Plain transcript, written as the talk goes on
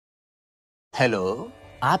Hello,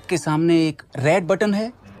 आपके सामने एक रेड बटन है।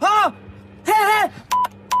 हाँ है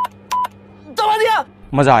दबा दिया।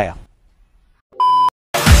 मजा आया।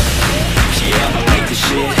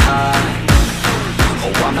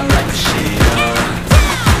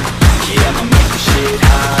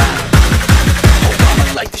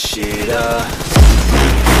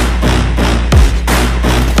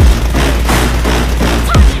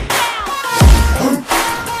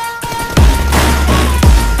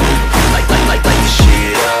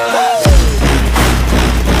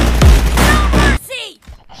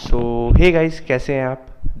 हे गाइस, कैसे हैं आप?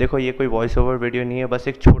 देखो, ये कोई वॉइस ओवर वीडियो नहीं है, बस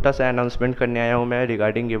एक छोटा सा अनाउंसमेंट करने आया हूँ मैं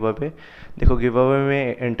रिगार्डिंग गिव अवे। देखो, गिव अवे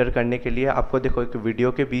में एंटर करने के लिए आपको देखो एक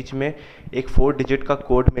वीडियो के बीच में एक 4 डिजिट का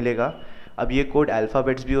कोड मिलेगा। अब ये कोड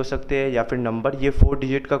अल्फ़ाबेट्स भी हो सकते हैं या फिर नंबर। ये 4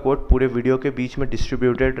 डिजिट का कोड पूरे वीडियो के बीच में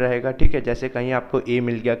डिस्ट्रीब्यूटेड रहेगा, ठीक है। जैसे कहीं आपको ए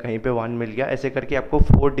मिल गया, कहीं पे 1 मिल गया, ऐसे करके आपको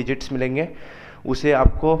 4 डिजिट्स मिलेंगे। उसे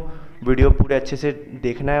आपको वीडियो पूरे अच्छे से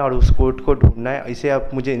देखना है और उस कोड को ढूंढना है। इसे आप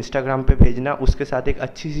मुझे इंस्टाग्राम पे भेजना, उसके साथ एक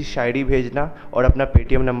अच्छी सी शायरी भेजना और अपना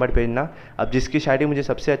पेटीएम नंबर भेजना। अब जिसकी शायरी मुझे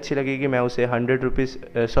सबसे अच्छी लगेगी मैं उसे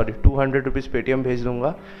 200 रुपीज़ पेटीएम भेज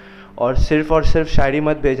दूँगा। और सिर्फ शायरी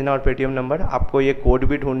मत भेजना और पेटीएम नंबर, आपको ये कोड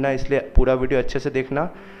भी ढूंढना है, इसलिए पूरा वीडियो अच्छे से देखना।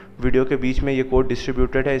 वीडियो के बीच में ये कोड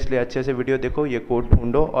डिस्ट्रीब्यूटेड है, इसलिए अच्छे से वीडियो देखो, ये कोड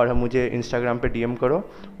ढूंढो और मुझे इंस्टाग्राम पे डीएम करो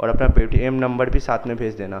और अपना पेटीएम नंबर भी साथ में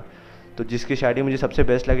भेज देना। तो जिसकी शायरी मुझे सबसे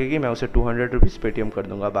बेस्ट लगेगी मैं उसे 200 रुपीज़ पेटीएम कर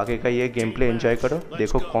दूंगा। बाकी का ये गेम प्ले एंजॉय करो,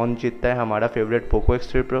 देखो कौन जीतता है, हमारा फेवरेट पोको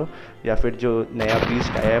X3 Pro या फिर जो नया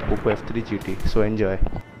बीस्ट आया है Poco F3 GT। So enjoy.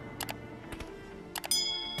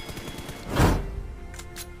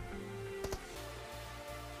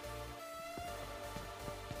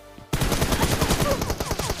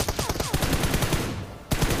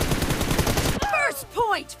 First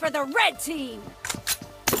point for the red team.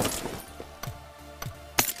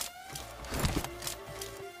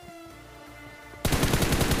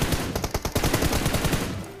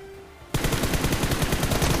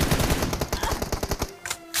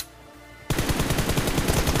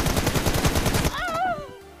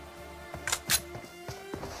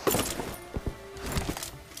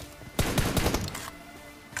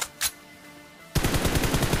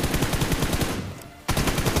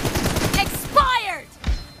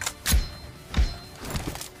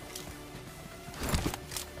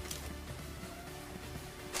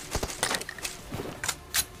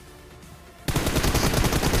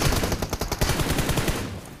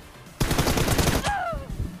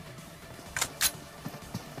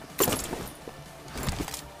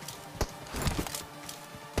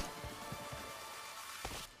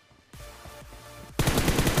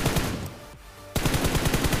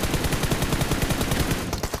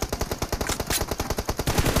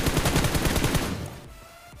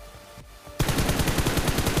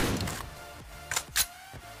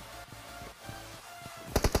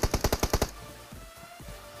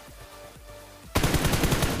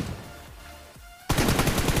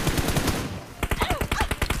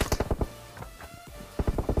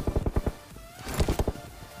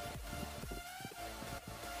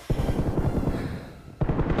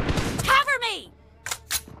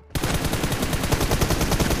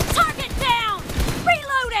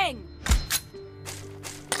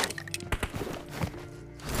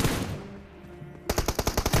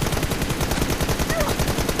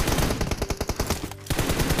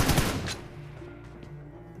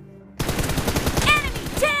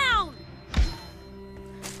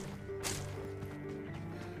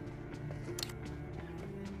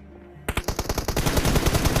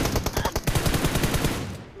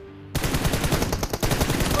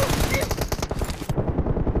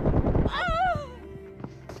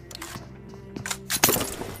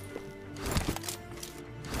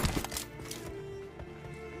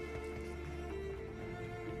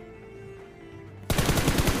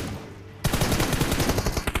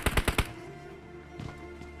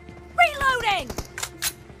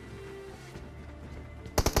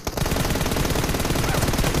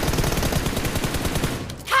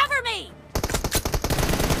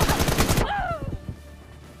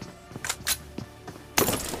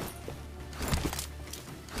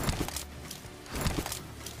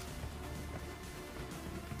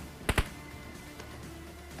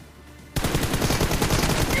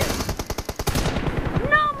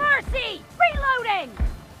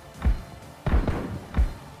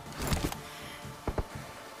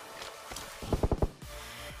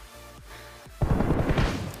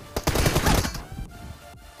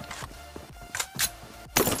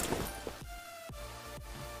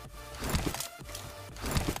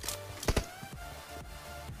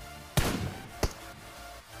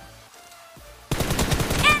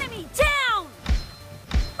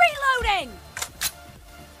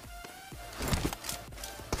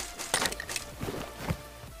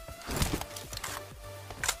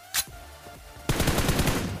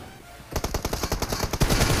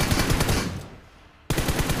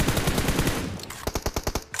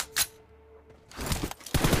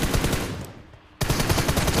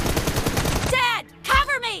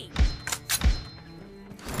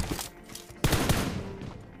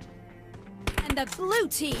 The blue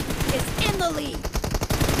team is in the lead.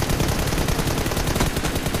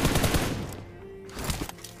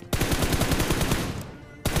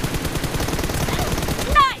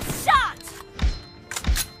 Nice shot!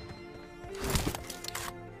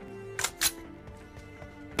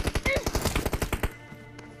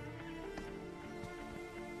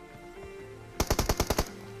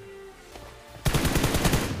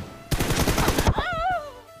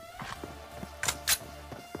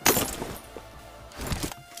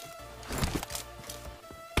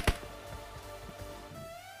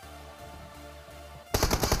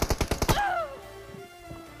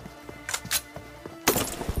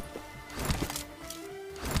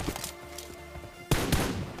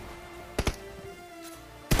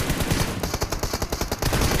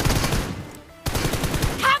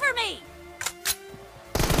 Cover me!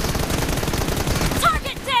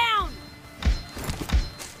 Target down!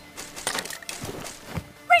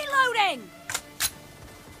 Reloading!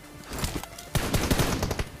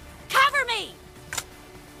 Cover me!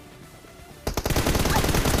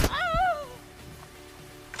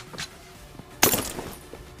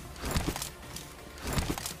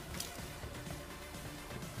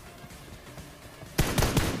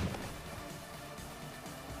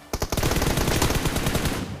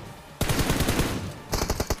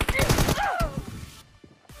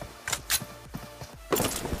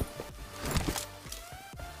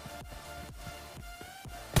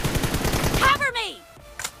 Cover me!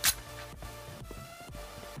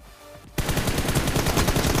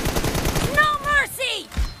 No mercy!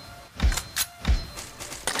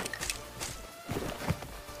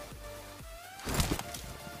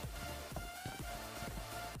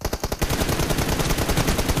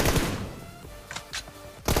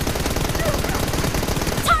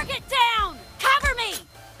 Target down! Cover me!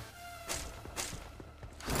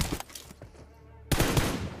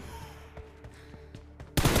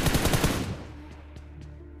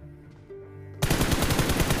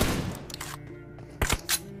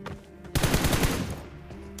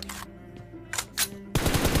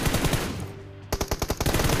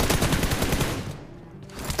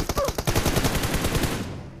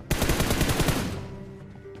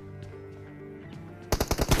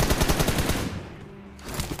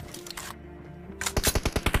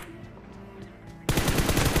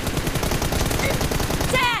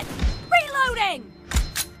 Dead! Reloading!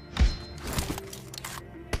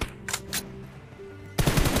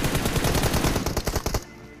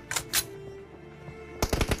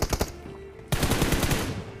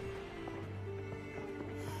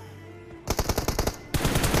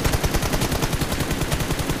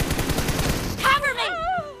 Cover me!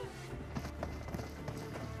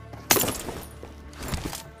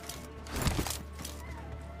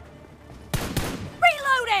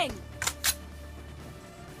 Reloading!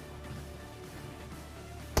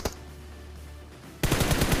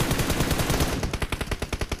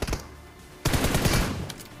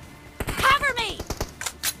 Cover me!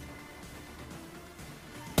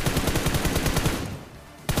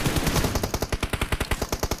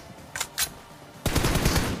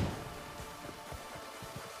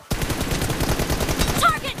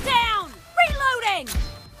 Target down! Reloading!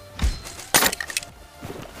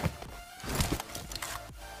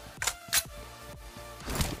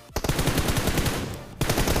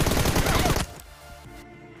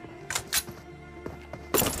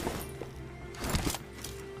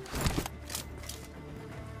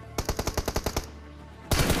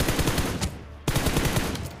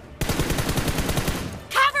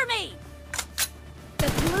 Cover me! The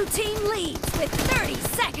blue team leads with 30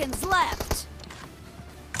 seconds left.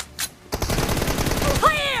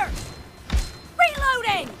 Clear!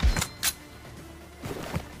 Reloading!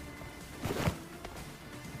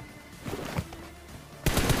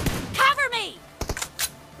 Cover me!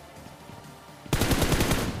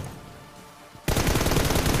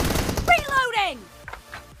 Reloading!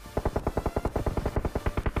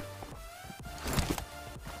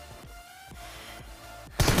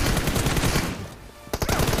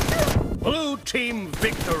 Blue team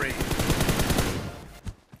victory!